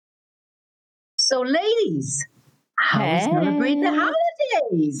So, ladies, how we celebrate the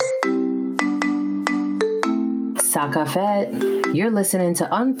holidays? Sakafet, you're listening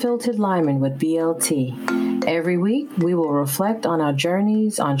to Unfiltered Lyman with BLT. Every week, we will reflect on our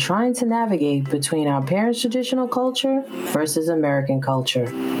journeys on trying to navigate between our parents' traditional culture versus American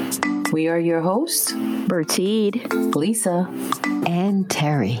culture. We are your hosts, Bertide, Lisa, and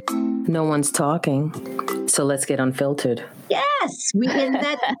Terry. No one's talking, so let's get unfiltered. Yes, we in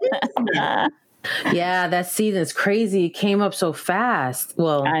that season. Yeah, that season's crazy. It came up so fast.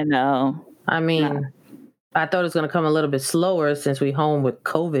 Well, I know. I mean, I thought it was going to come a little bit slower since we home with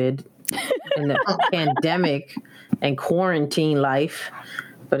COVID and the pandemic and quarantine life,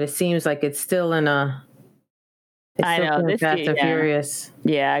 but it seems like it's still in a. I know this Fast year, and Furious.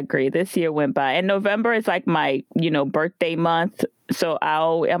 Yeah, I agree. This year went by, and November is like my, birthday month. So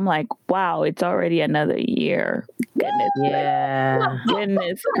I'm like, wow, it's already another year.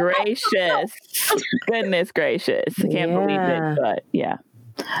 Goodness gracious. Goodness gracious. I can't believe it, but yeah.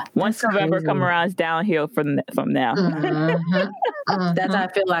 Once That's November crazy. come around, it's downhill from now. That's how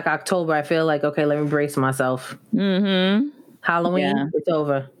I feel like October. I feel like, okay, let me brace myself. Mm-hmm. Halloween, it's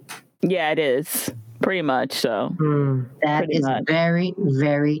over. Yeah, it is. Pretty much so. That is very,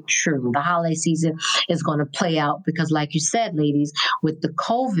 very true. The holiday season is going to play out because, like you said, ladies, with the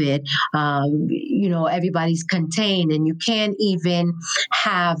COVID, everybody's contained and you can't even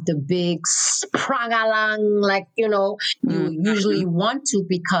have the big sprangalang like, you usually want to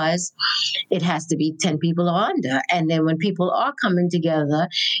because it has to be 10 people or under. And then when people are coming together,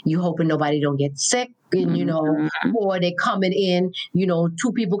 you hoping nobody don't get sick. And, or they coming in, 2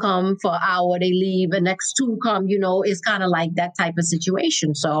 people come for an hour, they leave, and next 2 come, it's kind of like that type of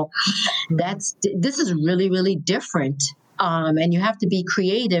situation. So this is really, really different. And you have to be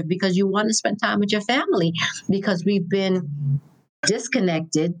creative because you want to spend time with your family because we've been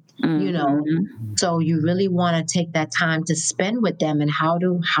disconnected, so you really want to take that time to spend with them. And how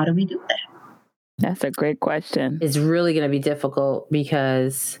do we do that? That's a great question. It's really going to be difficult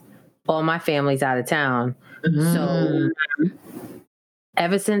because all my family's out of town. So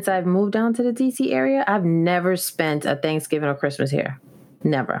ever since I've moved down to the DC area, I've never spent a Thanksgiving or Christmas here.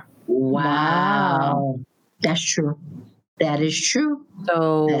 Never. Wow. That's true. That is true.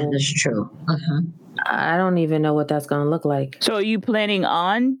 So that is true. I don't even know what that's going to look like. So are you planning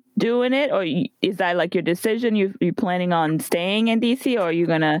on doing it? Or is that like your decision? You planning on staying in DC, or are you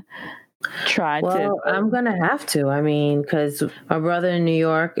going to I'm going to have to. I mean, because my brother in New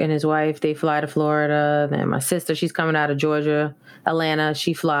York and his wife, they fly to Florida. Then my sister, she's coming out of Georgia, Atlanta.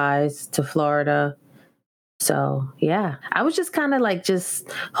 She flies to Florida. So, yeah, I was just kind of like just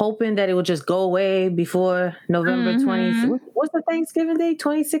hoping that it would just go away before November 20th. What's the Thanksgiving day?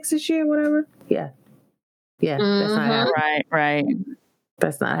 26th this year, whatever. Yeah. Yeah, that's not happening. Right.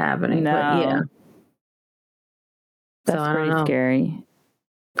 That's not happening. No. But yeah. That's pretty scary.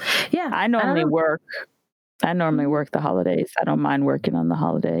 Yeah. I normally work the holidays. I don't mind working on the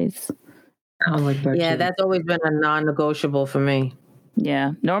holidays. Yeah, that's always been a non-negotiable for me.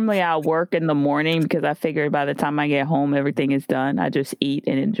 Yeah. Normally I'll work in the morning because I figure by the time I get home, everything is done. I just eat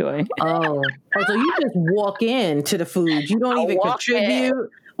and enjoy. Oh, so you just walk in to the food. You don't even contribute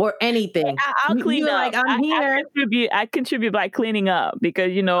or anything. I'll clean up. Like, I'm here. I contribute by cleaning up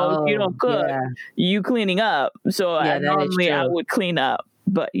because, if you don't cook, you cleaning up. So normally I would clean up.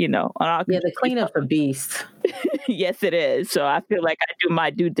 But, the cleanup's a beast. Yes, it is. So I feel like I do my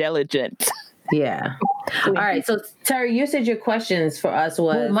due diligence. Yeah. All right. So, Terry, you said your questions for us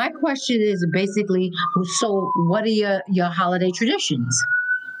was... Well, my question is basically, so what are your holiday traditions?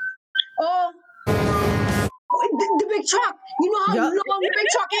 Oh, the big truck. You know how long the big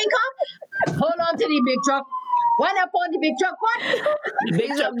truck ain't come? Hold on to the big truck. What up on the big truck? What? The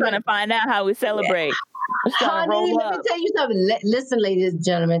big truck trying to find out how we celebrate. Honey, let me tell you something. Listen, ladies and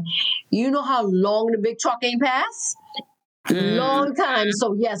gentlemen, you know how long the big truck ain't passed? Long time.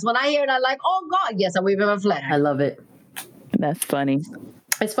 So yes, when I hear it, I'm like, oh God, yes, I wave him a flag. I love it. That's funny.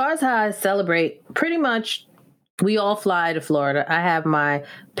 As far as how I celebrate, pretty much we all fly to Florida. I have my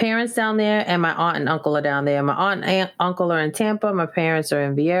parents down there and my aunt and uncle are down there. My aunt and uncle are in Tampa. My parents are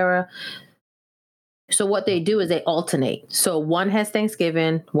in Vieira. So what they do is they alternate. So one has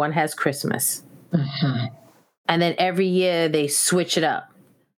Thanksgiving, one has Christmas. And then every year they switch it up.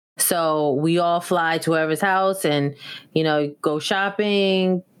 So we all fly to whoever's house and, go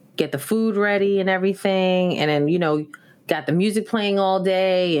shopping, get the food ready and everything. And then, got the music playing all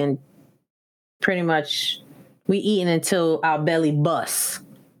day and pretty much we eating until our belly busts.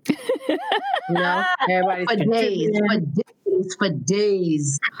 Everybody's for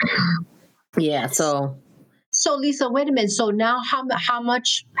days. Yeah, so So Lisa, wait a minute. So now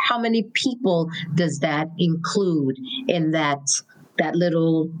how many people does that include in that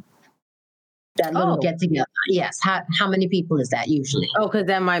little Oh, get together? Yes. How many people is that usually? oh, because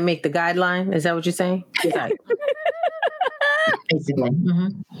that might make the guideline. Is that what you're saying? Right. Basically. Hmm.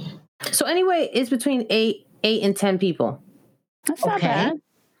 So anyway, it's between 8 and 10 people. That's not Okay. bad.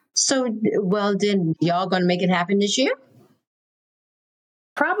 So well then y'all gonna make it happen this year?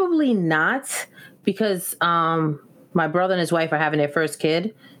 Probably not, because my brother and his wife are having their first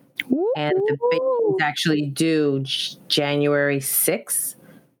kid, and the baby is actually due January 6th.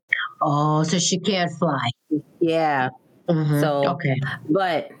 Oh, so she can't fly. Yeah. Mhm. So, Okay.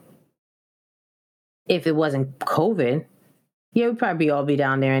 but if it wasn't COVID, yeah, we'd probably all be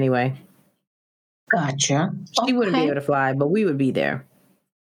down there anyway. Gotcha. She wouldn't be Okay. able to fly, but we would be there.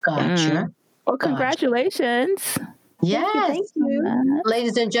 Gotcha. Well, congratulations. Yes. Thank you.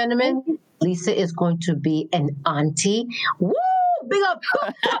 Ladies and gentlemen, Lisa is going to be an auntie. Woo! Big up.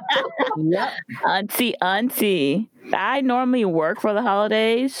 Yep. Auntie. I normally work for the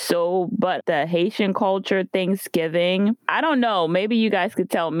holidays, but the Haitian culture, Thanksgiving, I don't know. Maybe you guys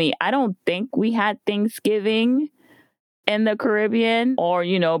could tell me. I don't think we had Thanksgiving in the Caribbean, or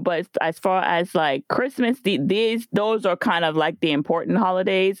but as far as like Christmas, those are kind of like the important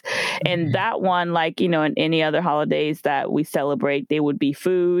holidays, and that one, like in any other holidays that we celebrate, there would be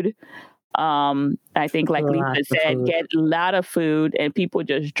food. I think, like Lisa said, get a lot of food, and people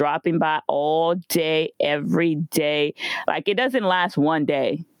just dropping by all day, every day. Like, it doesn't last one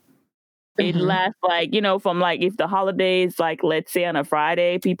day. It lasts like, from like, if the holidays, like, let's say on a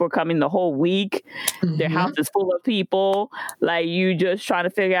Friday, people are coming the whole week, their house is full of people, like, you just trying to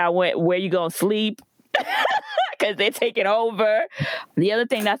figure out where you gonna sleep because they're taking over. The other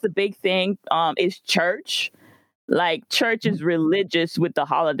thing that's a big thing is church. Like, church is religious with the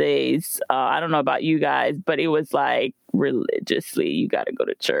holidays. I don't know about you guys, but it was like religiously, you got to go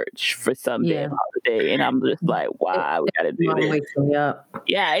to church for some damn holiday. And I'm just like, wow, we got to do this.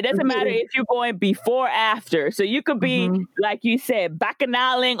 Yeah, it doesn't matter if you're going before or after. So you could be, like you said,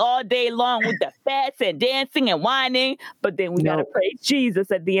 bacchanaliing all day long with the fats and dancing and whining. But then we got to praise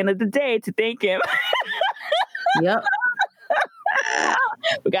Jesus at the end of the day to thank him. Yep.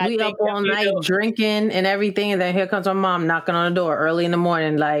 We up all night drinking and everything, and then here comes my mom knocking on the door early in the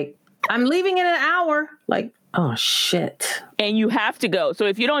morning, like, I'm leaving in an hour. Like, oh shit. And you have to go. So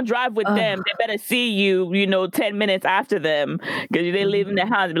if you don't drive with them, they better see you, 10 minutes after them, because they live in the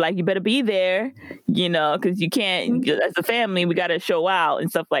house. Be like, you better be there, because you can't, as a family, we got to show out and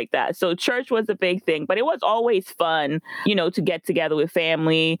stuff like that. So church was a big thing, but it was always fun, to get together with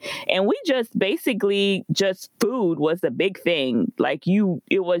family. And we just basically food was the big thing. Like,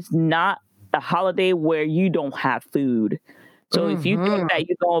 it was not a holiday where you don't have food. So if you think that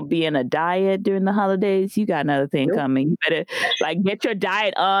you're going to be in a diet during the holidays, you got another thing coming. You better get your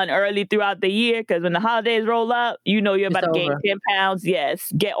diet on early throughout the year, because when the holidays roll up, you're about to gain 10 pounds.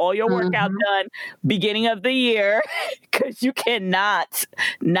 Yes. Get all your workout done beginning of the year, because you cannot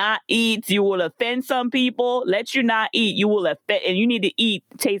not eat. You will offend some people. Let you not eat. You will offend, and you need to eat,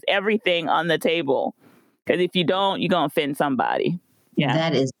 taste everything on the table. Because if you don't, you're going to offend somebody. Yeah.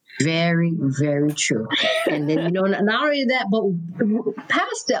 That is very, very true. And then, not only that, but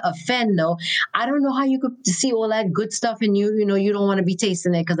past the offend, though, I don't know how you could see all that good stuff in you. You don't want to be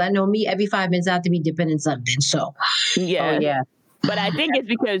tasting it, because I know me, every 5 minutes I have to be dipping in something. So, yeah. Oh, yeah. But I think it's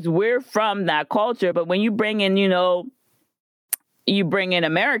because we're from that culture. But when you bring in, you bring in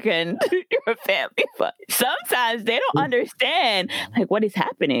American your family, but sometimes they don't understand, like, what is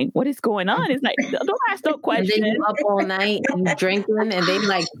happening, what is going on. It's like, don't ask no questions. And then you up all night, you drinking, and they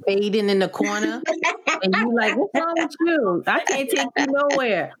like fading in the corner, and you like, what's wrong with you? I can't take you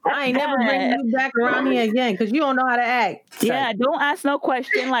nowhere. I ain't never bringing you back around here again, because you don't know how to act. Yeah, don't ask no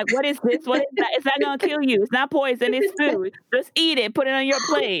question, like, what is this, what is that? It's not gonna kill you, it's not poison, it's food. Just eat it, put it on your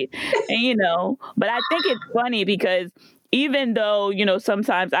plate. And but I think it's funny, because even though,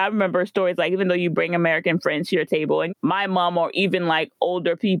 sometimes I remember stories, like, even though you bring American friends to your table, and my mom, or even like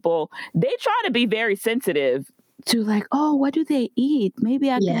older people, they try to be very sensitive to, like, oh, what do they eat? Maybe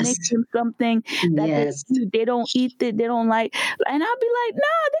I can make them something that they don't eat, that they don't like. And I'll be like, no,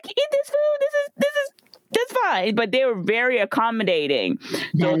 they can eat this food. That's fine. But they were very accommodating.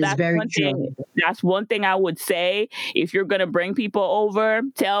 So that's one thing. That's one thing I would say. If you're going to bring people over,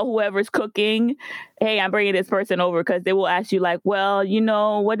 tell whoever's cooking, hey, I'm bringing this person over, because they will ask you like, well,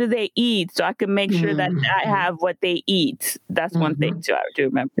 what do they eat? So I can make sure that I have what they eat. That's one thing too I do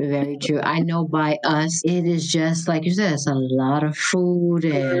remember. Very true. I know by us, it is just like you said, it's a lot of food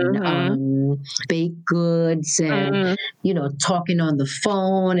and baked goods and, talking on the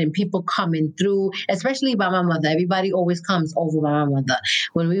phone and people coming through, especially by my mother. Everybody always comes over by my mother.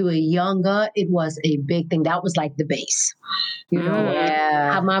 When we were younger, it was a big thing. That was like the base.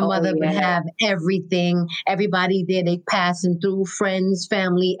 How my mother would have everything, everybody there, they passing through, friends,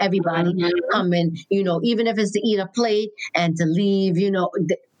 family, everybody coming, even if it's to eat a plate and to leave,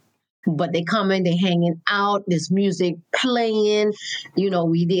 but they coming, they hanging out, there's music playing,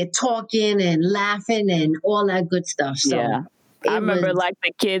 we there talking and laughing and all that good stuff. So yeah. I remember like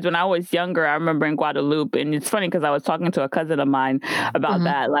the kids when I was younger, I remember in Guadeloupe, and it's funny because I was talking to a cousin of mine about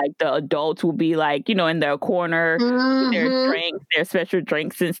that. Like the adults will be like, in their corner with their drinks, their special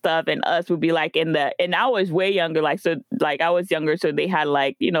drinks and stuff. And us would be like and I was way younger. I was younger. So they had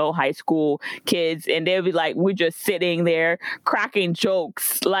like, high school kids, and they'd be like, we're just sitting there cracking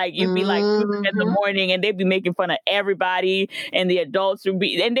jokes. Like you'd be like in the morning, and they'd be making fun of everybody, and the adults would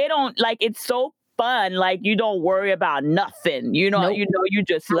be, and they don't like, it's so fun. Like you don't worry about nothing. You're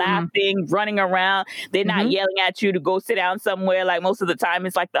just laughing, running around. They're not yelling at you to go sit down somewhere. Like most of the time,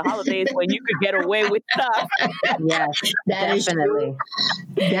 it's like the holidays when you could get away with stuff. Yes, definitely.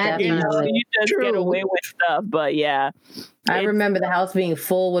 You just get away with stuff. But yeah, I remember the house being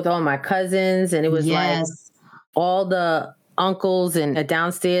full with all my cousins, and it was like all the uncles and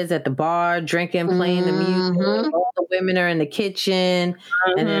downstairs at the bar drinking, playing the music. All the women are in the kitchen,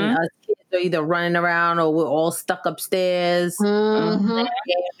 and then us kids are either running around or we're all stuck upstairs, and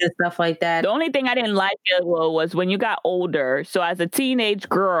stuff like that. The only thing I didn't like was when you got older. So as a teenage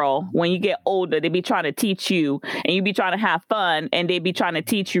girl, when you get older, they be trying to teach you, and you be trying to have fun, and they be trying to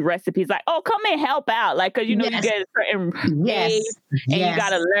teach you recipes. Like, oh, come and help out, like because you get a certain age, and you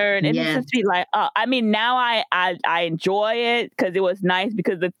gotta learn, and it's just be like, I mean, now I enjoy it because it was nice,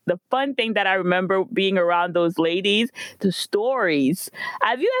 because the fun thing that I remember being around those ladies, the stories.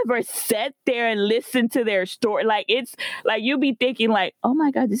 Have you ever sat there and listened to their story? Like it's like you be thinking like, oh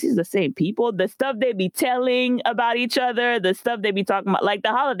my God, this is the same people. The stuff they be telling about each other, the stuff they be talking about, like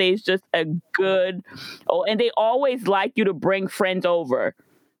the holidays, just a good. Oh, and they always like you to bring friends over.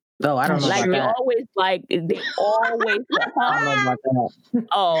 Oh, I don't know. Like about they always. I don't know about that.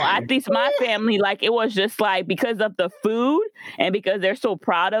 Oh, at least my family, like it was just like because of the food and because they're so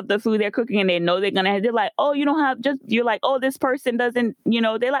proud of the food they're cooking, and they know they're gonna have. They're like, oh, you don't have you're like, oh, this person doesn't.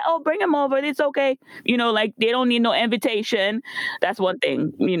 They're like, oh, bring them over. It's okay. Like they don't need no invitation. That's one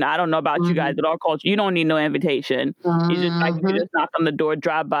thing. I don't know about you guys, but our culture, you don't need no invitation. You just like you just knock on the door,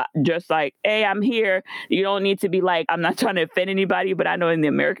 drive by, just like, hey, I'm here. You don't need to be like, I'm not trying to offend anybody, but I know in the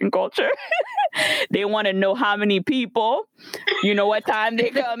American culture, they want to know how many people, what time they're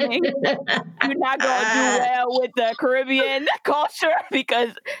coming. You're not going to do well with the Caribbean culture because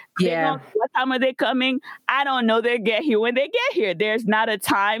what time are they coming? I don't know. They get here when they get here. There's not a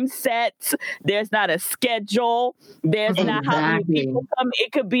time set. There's not a schedule. There's not how many people come.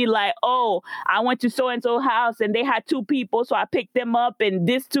 It could be like, oh, I went to so-and-so house and they had 2 people, so I picked them up, and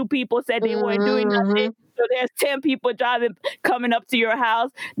these 2 people said they weren't doing nothing. So there's 10 people coming up to your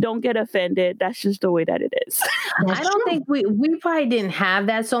house. Don't get offended. That's just the way that it is. I don't think we probably didn't have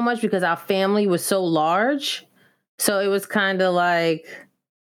that so much because our family was so large. So it was kind of like,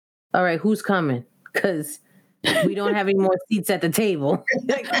 all right, who's coming? Because we don't have any more seats at the table.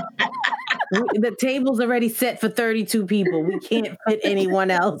 The table's already set for 32 people. We can't fit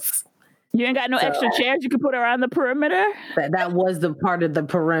anyone else. You ain't got no extra chairs you can put around the perimeter? That was the part of the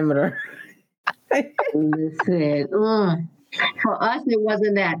perimeter. Listen, for us, it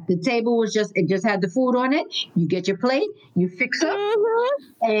wasn't that. The table was it just had the food on it. You get your plate, you fix up,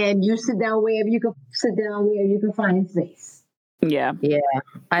 and you sit down wherever you can find space. Yeah.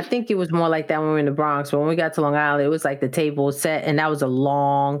 I think it was more like that when we were in the Bronx. But when we got to Long Island, it was like the table was set, and that was a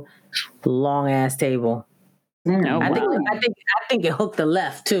long ass table. I think it hooked the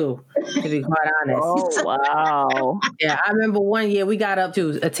left too, to be quite honest. Oh wow! Yeah, I remember one year we got up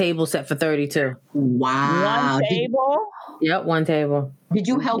to a table set for 32. Wow! One table? Yep, one table. Did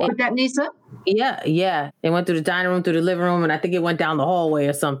you help with that, Nisa? Yeah. It went through the dining room, through the living room, and I think it went down the hallway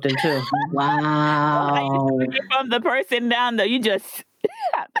or something too. Wow! From the person down there, you just.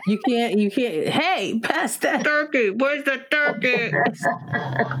 You can't. Hey, pass that turkey. Where's the turkey?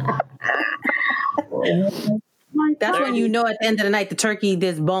 That's when you know at the end of the night the turkey,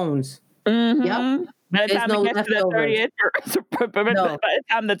 there's bones. Mm-hmm. Yep. By the time it gets to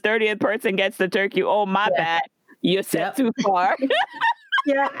the 30th person gets the turkey, oh my bad, you set too far.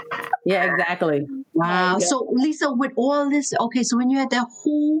 Yeah, exactly. Wow. So, Lisa, with all this, okay, so when you had that,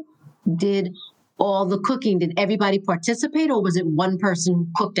 who did all the cooking? Did everybody participate, or was it one person who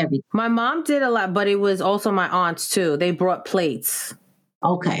cooked everything? My mom did a lot, but it was also my aunts too. They brought plates.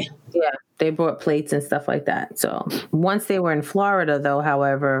 Okay. Yeah, they brought plates and stuff like that. So once they were in Florida, though,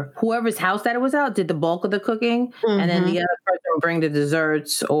 however, whoever's house that it was out did the bulk of the cooking, and then the other person would bring the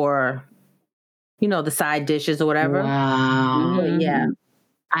desserts or, the side dishes or whatever. Wow. But yeah.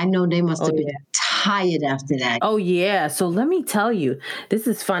 I know they must have been tired after that. Oh, yeah. So let me tell you, this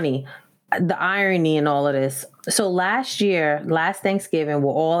is funny. The irony in all of this. So last Thanksgiving,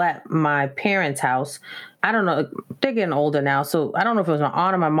 we're all at my parents' house. I don't know. They're getting older now. So I don't know if it was my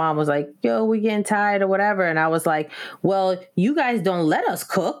aunt or my mom was like, yo, we getting tired or whatever. And I was like, well, you guys don't let us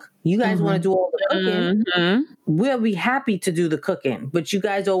cook. You guys want to do all the cooking. We'll be happy to do the cooking. But you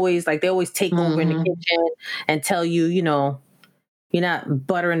guys always, they always take over in the kitchen and tell you, you're not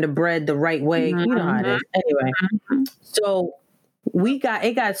buttering the bread the right way. You know how it is. Anyway, so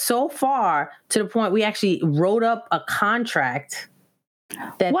it got so far to the point we actually wrote up a contract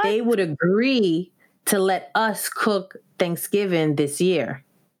that they would agree to let us cook Thanksgiving this year.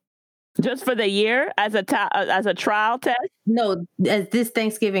 Just for the year as a trial test? No, as this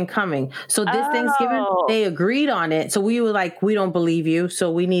Thanksgiving coming. So this Thanksgiving, they agreed on it. So we were like, we don't believe you.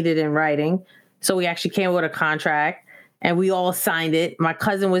 So we need it in writing. So we actually came with a contract. And we all signed it. My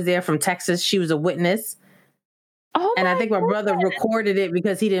cousin was there from Texas. She was a witness. And I think my brother recorded it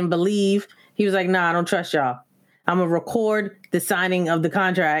because he didn't believe. He was like, nah, I don't trust y'all. I'm going to record the signing of the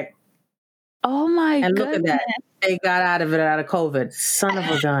contract. Oh, my God. And look at that. They got out of COVID. Son of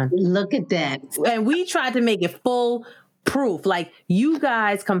a gun. Look at that. And we tried to make it full proof. Like, you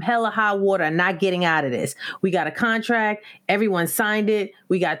guys come hella high water and not getting out of this. We got a contract. Everyone signed it.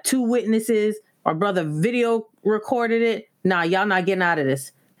 We got 2 witnesses. Our brother video recorded it. Nah, y'all not getting out of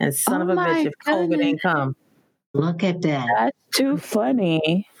this. And son of a bitch, if COVID ain't come. Look at that. That's too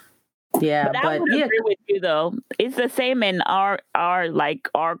funny. Yeah, but I would agree with you though. It's the same in our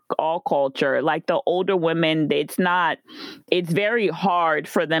culture. Like the older women, it's very hard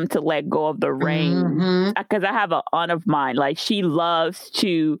for them to let go of the reins. Because I have an aunt of mine, like she loves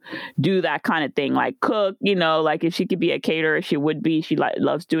to do that kind of thing, like cook. Like if she could be a caterer, she would be. She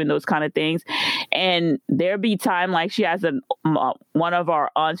loves doing those kind of things. And there be time like she has one of our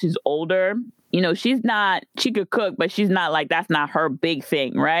aunts who's older. She could cook, but she's not like, that's not her big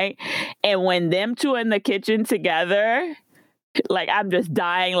thing, right? And when them two in the kitchen together, like I'm just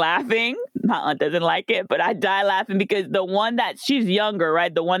dying laughing. My aunt doesn't like it, but I die laughing because the one that she's younger,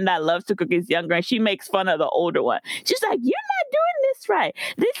 right? The one that loves to cook is younger, and she makes fun of the older one. She's like, you're not doing this right.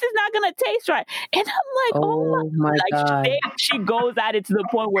 This is not going to taste right. And I'm like, oh my God. She goes at it to the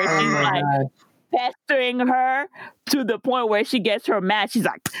point where she's like, God. Pestering her to the point where she gets her mad. She's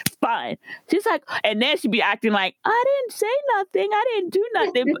like, fine. She's like, and then she be acting like, I didn't say nothing. I didn't do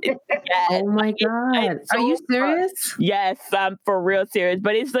nothing. Yes, oh my God. Are you serious? Yes, I'm for real serious.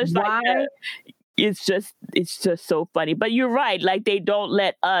 But it's just like, it's just so funny. But you're right. Like they don't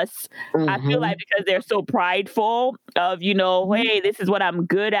let us, I feel like because they're so prideful of, hey, this is what I'm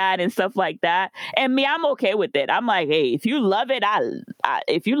good at and stuff like that. And me, I'm okay with it. I'm like, hey, if you love it,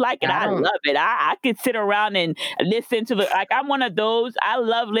 if you like it, I love it. I could sit around and listen to I'm one of those. I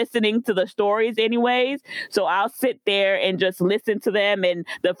love listening to the stories anyways. So I'll sit there and just listen to them. And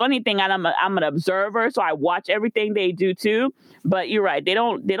the funny thing, I'm an observer, so I watch everything they do too. But you're right. They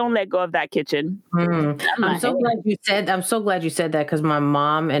don't let go of that kitchen. I'm so glad you said that because my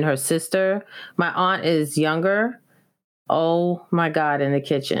mom and her sister, my aunt is younger. Oh my God, in the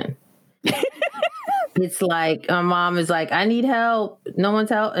kitchen. It's like my mom is like, I need help. No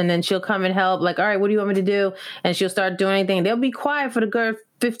one's help. And then she'll come and help. Like, all right, what do you want me to do? And she'll start doing anything. They'll be quiet for the good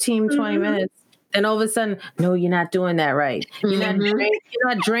 15, 20 minutes. And all of a sudden, no, you're not doing that right. You're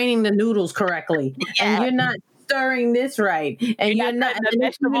not draining the noodles correctly. Yeah. And you're not stirring this right, and you're not the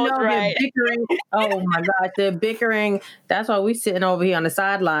vegetables right. Bickering. Oh my gosh, they're bickering. That's why we sitting over here on the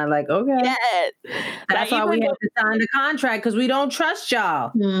sideline, like, okay. Yes. That's why we have to sign the contract because we don't trust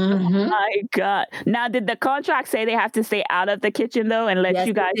y'all. Oh my God! Now, did the contract say they have to stay out of the kitchen though, and let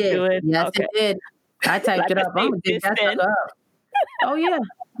you guys do it? Yes, it did. I typed it up. I'm gonna dig that stuff up. Oh yeah.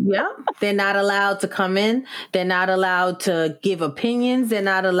 Yeah, they're not allowed to come in. They're not allowed to give opinions. They're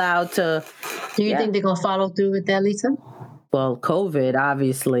not allowed to. Do you think they're going to follow through with that, Lisa? Well, COVID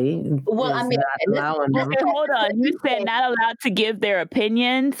obviously Well, I is mean, not allowing them. Okay, hold on. You said not allowed to give their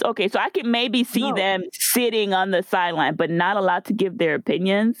opinions. Okay, so I can maybe see No. them sitting on the sideline, but not allowed to give their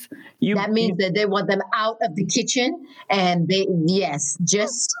opinions. that means that they want them out of the kitchen, and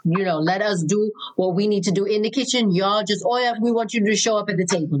just let us do what we need to do in the kitchen. Y'all just we want you to show up at the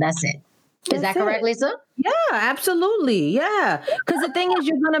table. That's it. Is that correct, Lisa? Yeah, absolutely. Yeah. Because the thing is,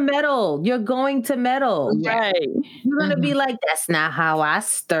 you're going to meddle. You're going to meddle. Yeah. Right. You're going to be like, that's not how I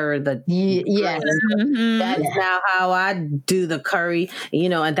stir the Yes. Mhm. That's not how I do the curry,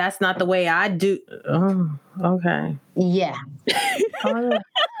 and that's not the way I do. Oh, okay. Yeah. Oh,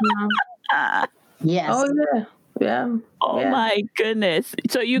 yeah. Yes. Oh, yeah. Yeah. Oh Yeah. my goodness.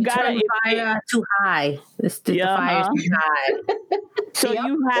 So you gotta turn the fire too high. The Yeah, fire's too high. so Yep,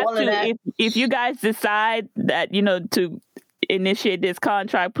 you have all of that. to if you guys decide that to initiate this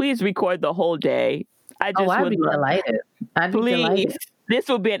contract, please record the whole day. I just I'd would be love, delighted. I'd be please. delighted. This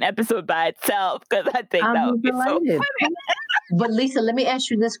will be an episode by itself because I think that I'd would be be so delighted. But Lisa, let me ask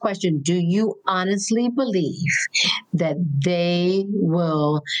you this question. Do you honestly believe that they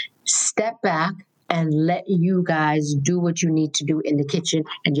will step back and let you guys do what you need to do in the kitchen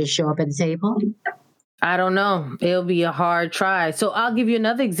and just show up at the table? I don't know. It'll be a hard try. So I'll give you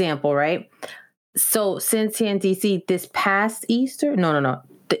another example, right? So since here in DC, this past Easter, no.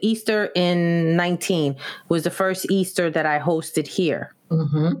 The Easter in 19 was the first Easter that I hosted here.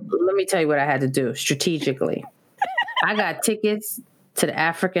 Mm-hmm. Let me tell you what I had to do strategically. I got tickets to the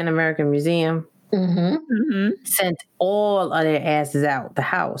African American Museum, Mm-hmm. sent all of their asses out the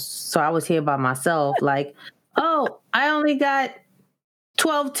house. So I was here by myself, like, oh, I only got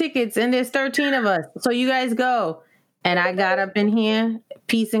 12 tickets and there's 13 of us. So you guys go. And I got up in here,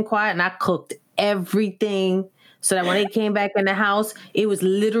 peace and quiet, and I cooked everything so that when they came back in the house, it was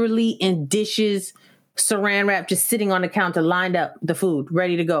literally in dishes, saran wrap, just sitting on the counter, lined up, the food,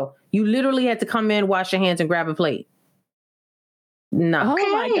 ready to go. You literally had to come in, wash your hands, and grab a plate. No.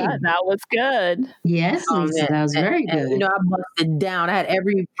 Oh my God, that was good. Yes, Lisa, that was very good. I busted down. I had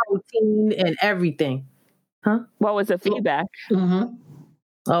every protein and everything. Huh? What was the feedback? Mm-hmm.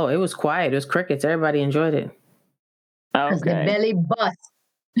 Oh, it was quiet. It was crickets. Everybody enjoyed it. Because the Okay. belly bust.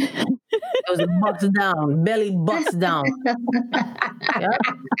 It was a bust down, belly bust down. Yep.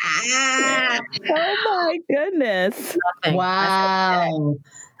 Oh my goodness. Nothing. Wow.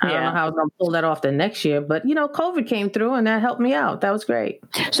 I don't know how I was going to pull that off the next year, but COVID came through and that helped me out. That was great.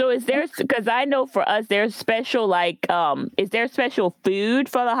 So is there, because I know for us, there's special, is there special food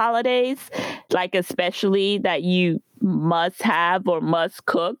for the holidays? Like especially that you must have or must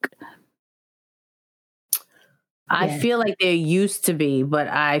cook? I feel like there used to be, but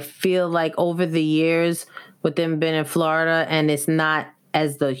I feel like over the years with them being in Florida and it's not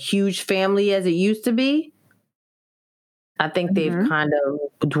as the huge family as it used to be, I think they've kind of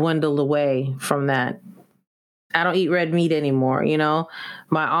dwindled away from that. I don't eat red meat anymore,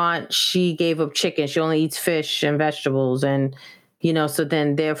 My aunt, she gave up chicken. She only eats fish and vegetables. And, so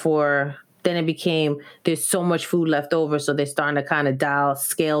then therefore, then it became, there's so much food left over. So they're starting to kind of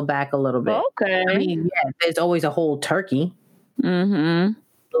scale back a little bit. Okay. I mean, there's always a whole turkey,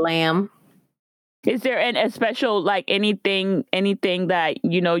 lamb. Is there a special, anything that,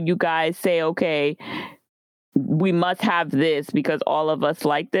 you guys say, okay, we must have this because all of us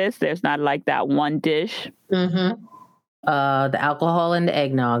like this? There's not like that one dish. Mm-hmm. The alcohol and the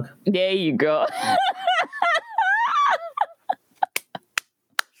eggnog. There you go.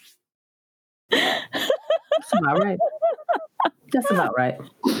 That's about right. That's about right.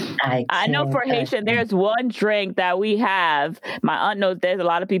 I know for Haitian, there's one drink that we have. My aunt knows there's a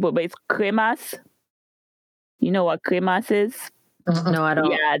lot of people, but it's cremas. You know what cremas is? No, I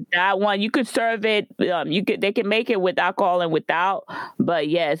don't. Yeah, that one you could serve it. They can make it with alcohol and without. But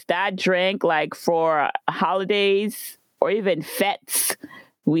yes, that drink, for holidays or even fetes,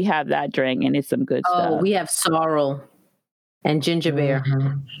 we have that drink, and it's some good stuff. Oh, we have sorrel and ginger beer.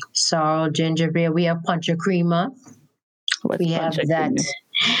 Mm-hmm. Sorrel, ginger beer. We have puncha crema. What's We have puncha that crema?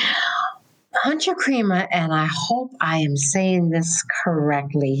 puncha crema, and I hope I am saying this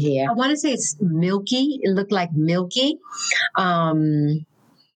correctly here. I want to say it's milky. It looked like milky. That's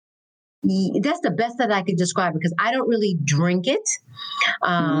the best that I could describe because I don't really drink it.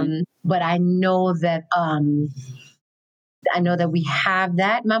 But I know that we have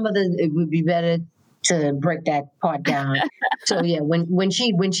that. My mother, it would be better to break that part down. So yeah, when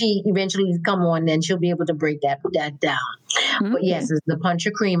she eventually come on, then she'll be able to break that down. Mm-hmm. But yes, it's the puncha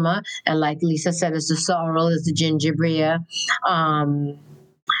crema, and like Lisa said, it's the sorrel, it's the ginger beer.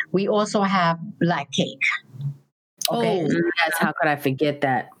 We also have black cake. Okay, yes. How could I forget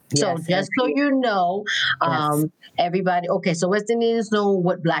that? So just so you know, everybody, okay, so West Indians know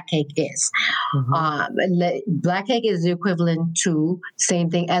what black cake is. Black cake is the equivalent to same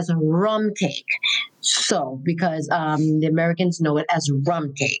thing as rum cake. So because the Americans know it as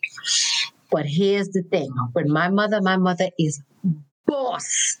rum cake. But here's the thing. With my mother is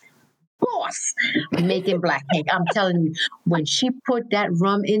boss making black cake. I'm telling you, when she put that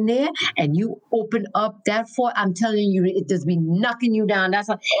rum in there and you open up that fork, I'm telling you, it just be knocking you down. That's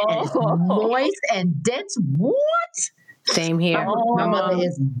and it's moist and dense. What? Same here. My mother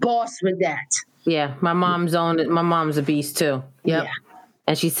is boss with that. Yeah, my mom's a beast too. Yep. Yeah.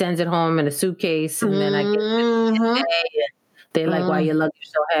 And she sends it home in a suitcase, and then I get it. They're like, why your luggage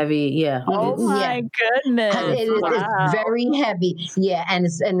so heavy? Yeah. Oh my goodness. It's very heavy. Yeah, and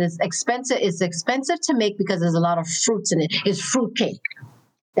it's expensive. It's expensive to make because there's a lot of fruits in it. It's fruit cake.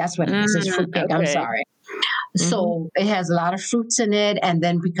 That's what it is. It's fruit cake. Okay. I'm sorry. So it has a lot of fruits in it, and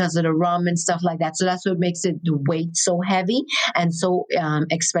then because of the rum and stuff like that, so that's what makes it the weight so heavy and so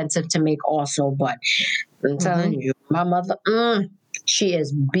expensive to make also. But I'm telling you, my mother, she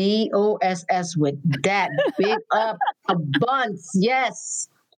is BOSS with that big up a buns. Yes.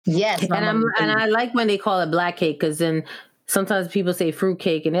 And I like when they call it black cake, because then sometimes people say fruit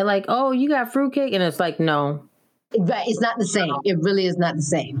cake and they're like, oh, you got fruit cake, and it's like, no. Right, it's not the same. It really is not the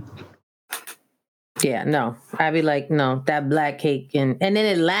same. Yeah, no. I'd be like, no, that black cake, and then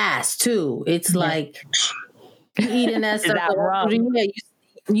it lasts too. It's like you eating that stuff all through the year.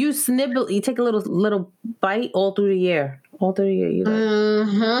 You snibble, you take a little bite all through the year. All through the year. You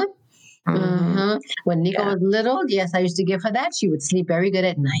like. When Nico was little, yes, I used to give her that. She would sleep very good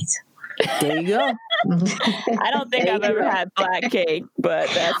at night. There you go. I don't think I've ever had black cake, but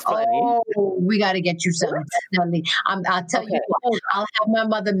that's funny. Oh, we got to get you some. I'll tell you what, I'll have my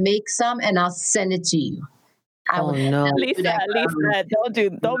mother make some and I'll send it to you. No, Lisa, don't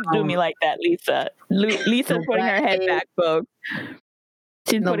do me like that, Lisa. Lisa's putting her head back, folks.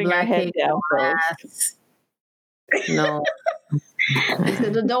 She's putting her head down, folks. No.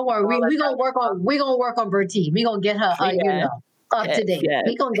 Don't worry. We're gonna work on Bertie. We're gonna get her up to date.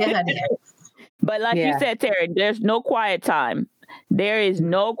 We're gonna get her there. But like you said, Terry, there's no quiet time. There is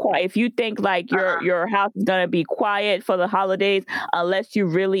no quiet. If you think like your house is gonna be quiet for the holidays, unless you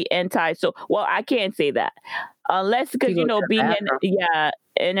really I can't say that. Unless, because being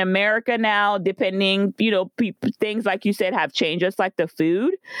in America now, depending, things like you said have changed. Just like the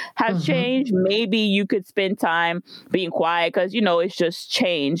food has changed. Maybe you could spend time being quiet because it's just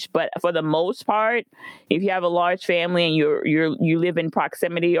changed. But for the most part, if you have a large family and you live in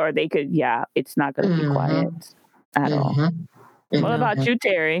proximity, or they could, it's not going to be quiet at all. What about you,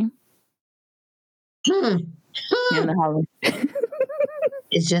 Terry? In the holiday.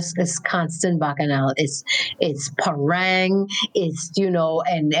 It's constant bacchanal. It's parang. It's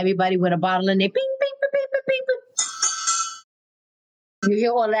and everybody with a bottle in there. Ping, ping, ping, ping, ping, ping. You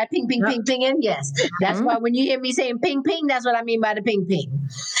hear all that ping, ping, ping, ping in? Yes. That's why when you hear me saying ping, ping, that's what I mean by the ping, ping.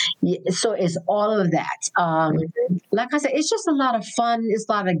 Yeah, so it's all of that. Like I said, it's just a lot of fun. It's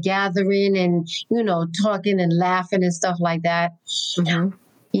a lot of gathering and talking and laughing and stuff like that.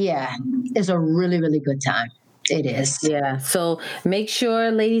 Yeah, it's a really, really good time. It is. Yeah. So make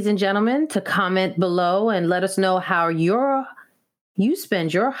sure, ladies and gentlemen, to comment below and let us know how you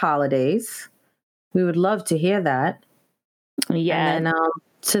spend your holidays. We would love to hear that. Yeah. And then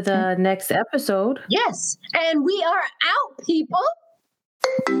to the next episode. Yes. And we are out, people.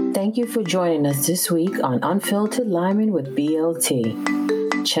 Thank you for joining us this week on Unfiltered Lyman with BLT.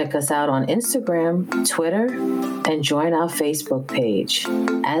 Check us out on Instagram, Twitter, and join our Facebook page.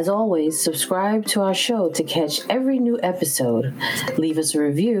 As always, subscribe to our show to catch every new episode. Leave us a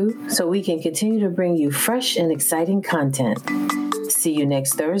review so we can continue to bring you fresh and exciting content. See you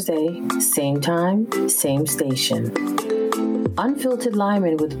next Thursday, same time, same station. Unfiltered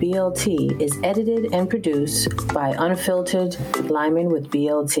Lyman with BLT is edited and produced by Unfiltered Lyman with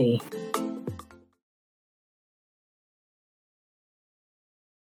BLT.